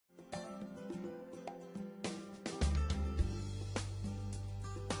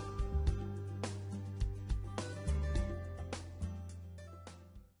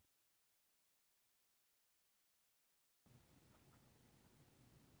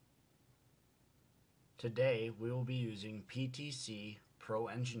Today we will be using PTC Pro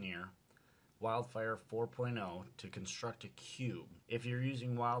Engineer Wildfire 4.0 to construct a cube. If you're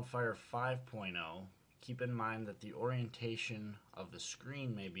using Wildfire 5.0, keep in mind that the orientation of the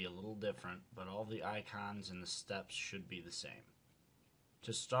screen may be a little different, but all the icons and the steps should be the same.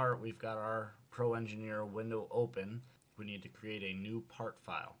 To start, we've got our Pro Engineer window open. We need to create a new part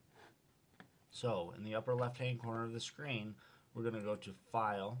file. So in the upper left hand corner of the screen, we're going to go to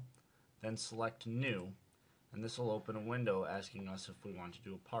File, then select New, and this will open a window asking us if we want to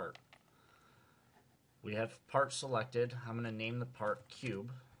do a part. We have part selected. I'm going to name the part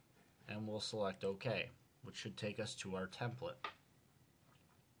Cube, and we'll select OK, which should take us to our template.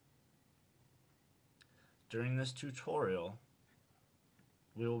 During this tutorial,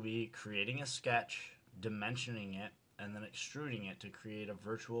 we will be creating a sketch, dimensioning it, and then extruding it to create a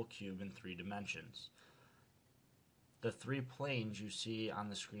virtual cube in 3 dimensions. The 3 planes you see on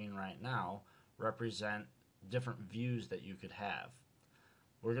the screen right now represent different views that you could have.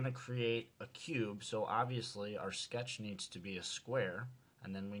 We're going to create a cube, so obviously our sketch needs to be a square,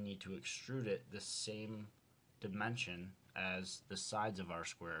 and then we need to extrude it the same dimension as the sides of our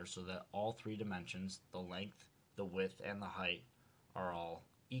square so that all 3 dimensions, the length, the width, and the height, are all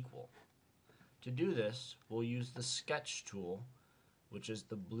equal. To do this, we'll use the sketch tool, which is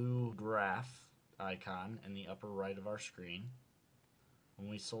the blue graph icon in the upper right of our screen. When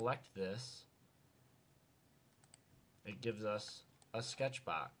we select this, it gives us a sketch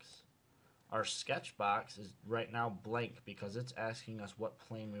box. Our sketch box is right now blank because it's asking us what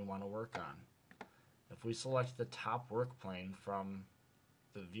plane we want to work on. If we select the top work plane from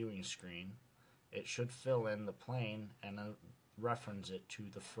the viewing screen, it should fill in the plane and reference it to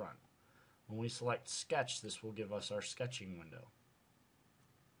the front. When we select sketch, this will give us our sketching window.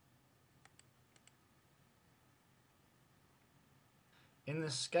 In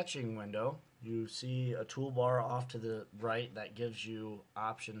the sketching window, you see a toolbar off to the right that gives you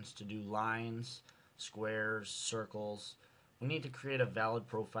options to do lines, squares, circles. We need to create a valid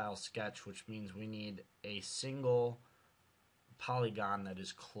profile sketch, which means we need a single polygon that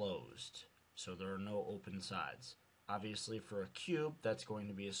is closed, so there are no open sides. Obviously for a cube, that's going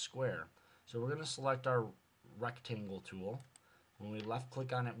to be a square. So we're going to select our rectangle tool. When we left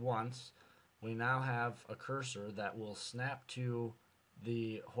click on it once, we now have a cursor that will snap to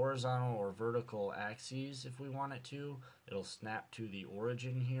the horizontal or vertical axes if we want it to. It'll snap to the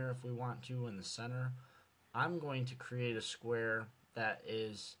origin here if we want to in the center. I'm going to create a square that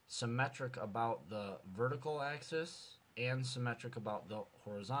is symmetric about the vertical axis and symmetric about the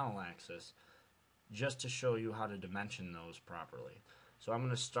horizontal axis, just to show you how to dimension those properly. So I'm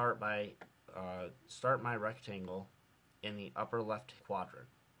going to start my rectangle in the upper left quadrant.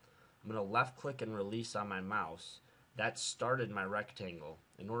 I'm going to left click and release on my mouse. That started my rectangle.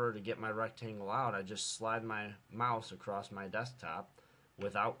 In order to get my rectangle out, I just slide my mouse across my desktop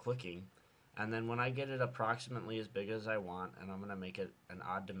without clicking, and then when I get it approximately as big as I want, and I'm going to make it an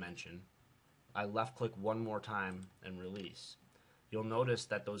odd dimension, I left click one more time and release. You'll notice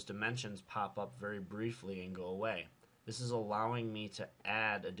that those dimensions pop up very briefly and go away. This is allowing me to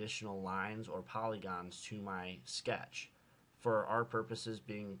add additional lines or polygons to my sketch. For our purposes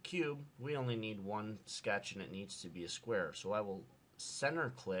being cube, we only need one sketch and it needs to be a square. So I will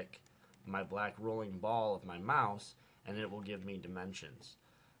center click my black rolling ball of my mouse and it will give me dimensions.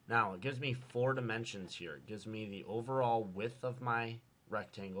 Now it gives me 4 dimensions here. It gives me the overall width of my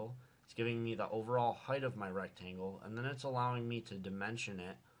rectangle, it's giving me the overall height of my rectangle, and then it's allowing me to dimension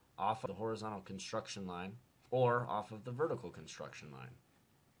it off of the horizontal construction line or off of the vertical construction line.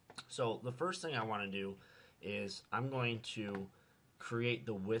 So the first thing I want to do is I'm going to create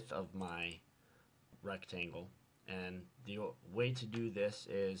the width of my rectangle, and the way to do this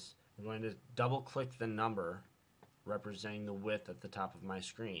is I'm going to double click the number representing the width at the top of my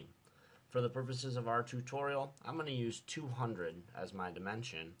screen. For the purposes of our tutorial, I'm going to use 200 as my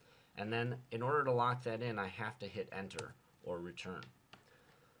dimension, and then in order to lock that in, I have to hit enter or return.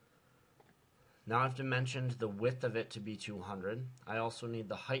 Now I've dimensioned the width of it to be 200. I also need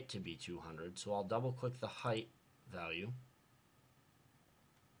the height to be 200, so I'll double click the height value.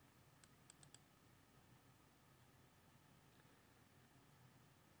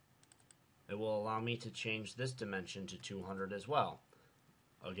 It will allow me to change this dimension to 200 as well.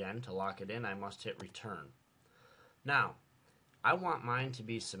 Again, to lock it in, I must hit return. Now, I want mine to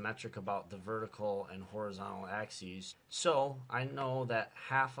be symmetric about the vertical and horizontal axes, so I know that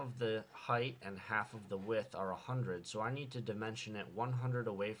half of the height and half of the width are 100, so I need to dimension it 100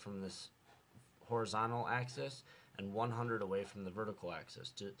 away from this horizontal axis and 100 away from the vertical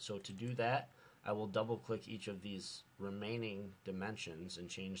axis. So to do that, I will double click each of these remaining dimensions and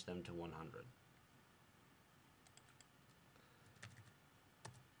change them to 100.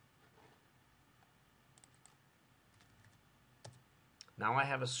 Now I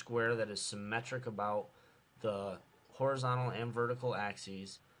have a square that is symmetric about the horizontal and vertical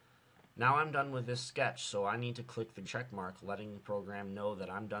axes. Now I'm done with this sketch, so I need to click the check mark, letting the program know that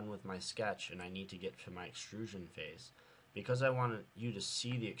I'm done with my sketch and I need to get to my extrusion phase. Because I want you to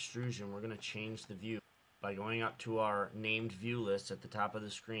see the extrusion, we're going to change the view by going up to our named view list at the top of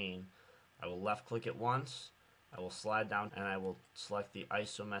the screen. I will left click it once, I will slide down, and I will select the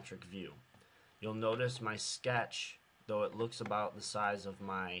isometric view. You'll notice my sketch, though it looks about the size of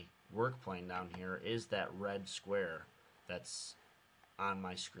my work plane down here, is that red square that's on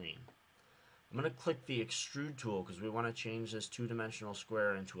my screen. I'm going to click the extrude tool because we want to change this two-dimensional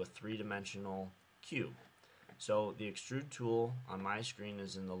square into a three-dimensional cube. So the extrude tool on my screen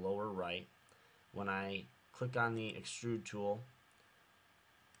is in the lower right. When I click on the extrude tool,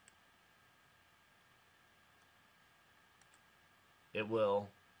 it will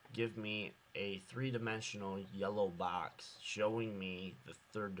give me a three-dimensional yellow box showing me the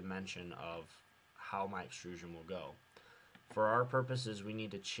third dimension of how my extrusion will go. For our purposes, we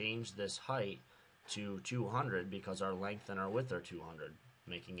need to change this height to 200 because our length and our width are 200,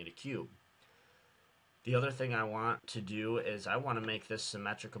 making it a cube. The other thing I want to do is I want to make this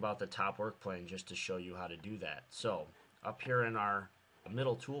symmetric about the top work plane just to show you how to do that. So up here in our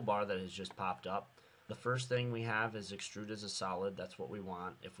middle toolbar that has just popped up, the first thing we have is extrude as a solid. That's what we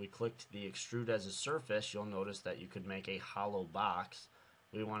want. If we clicked the extrude as a surface, you'll notice that you could make a hollow box.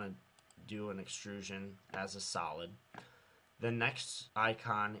 We want to do an extrusion as a solid. The next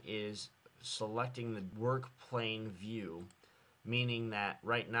icon is selecting the work plane view, meaning that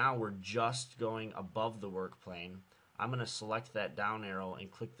right now we're just going above the work plane. I'm going to select that down arrow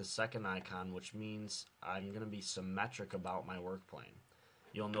and click the second icon, which means I'm going to be symmetric about my work plane.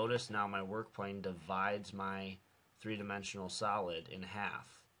 You'll notice now my work plane divides my three-dimensional solid in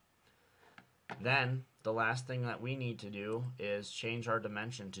half. Then the last thing that we need to do is change our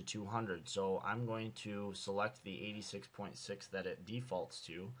dimension to 200. So I'm going to select the 86.6 that it defaults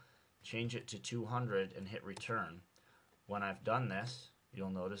to, change it to 200 and hit return. When I've done this, you'll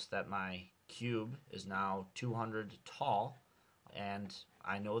notice that my cube is now 200 tall, and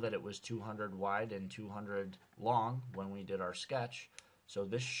I know that it was 200 wide and 200 long when we did our sketch, so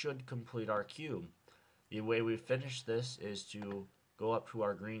this should complete our cube. The way we finish this is to go up to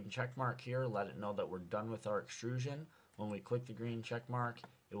our green check mark here, let it know that we're done with our extrusion. When we click the green check mark,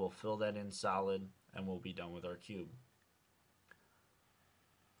 it will fill that in solid and we'll be done with our cube.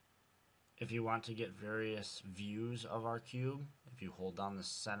 If you want to get various views of our cube, if you hold down the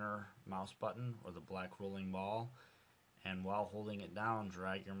center mouse button or the black rolling ball, and while holding it down,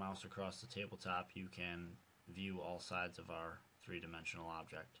 drag your mouse across the tabletop, you can view all sides of our three-dimensional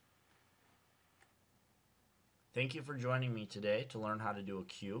object. Thank you for joining me today to learn how to do a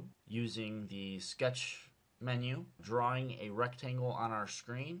cube using the sketch menu, drawing a rectangle on our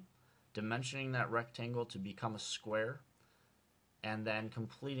screen, dimensioning that rectangle to become a square, and then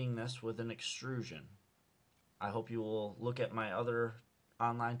completing this with an extrusion. I hope you will look at my other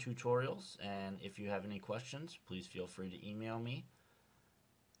online tutorials, and if you have any questions, please feel free to email me.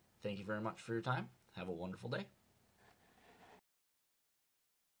 Thank you very much for your time. Have a wonderful day.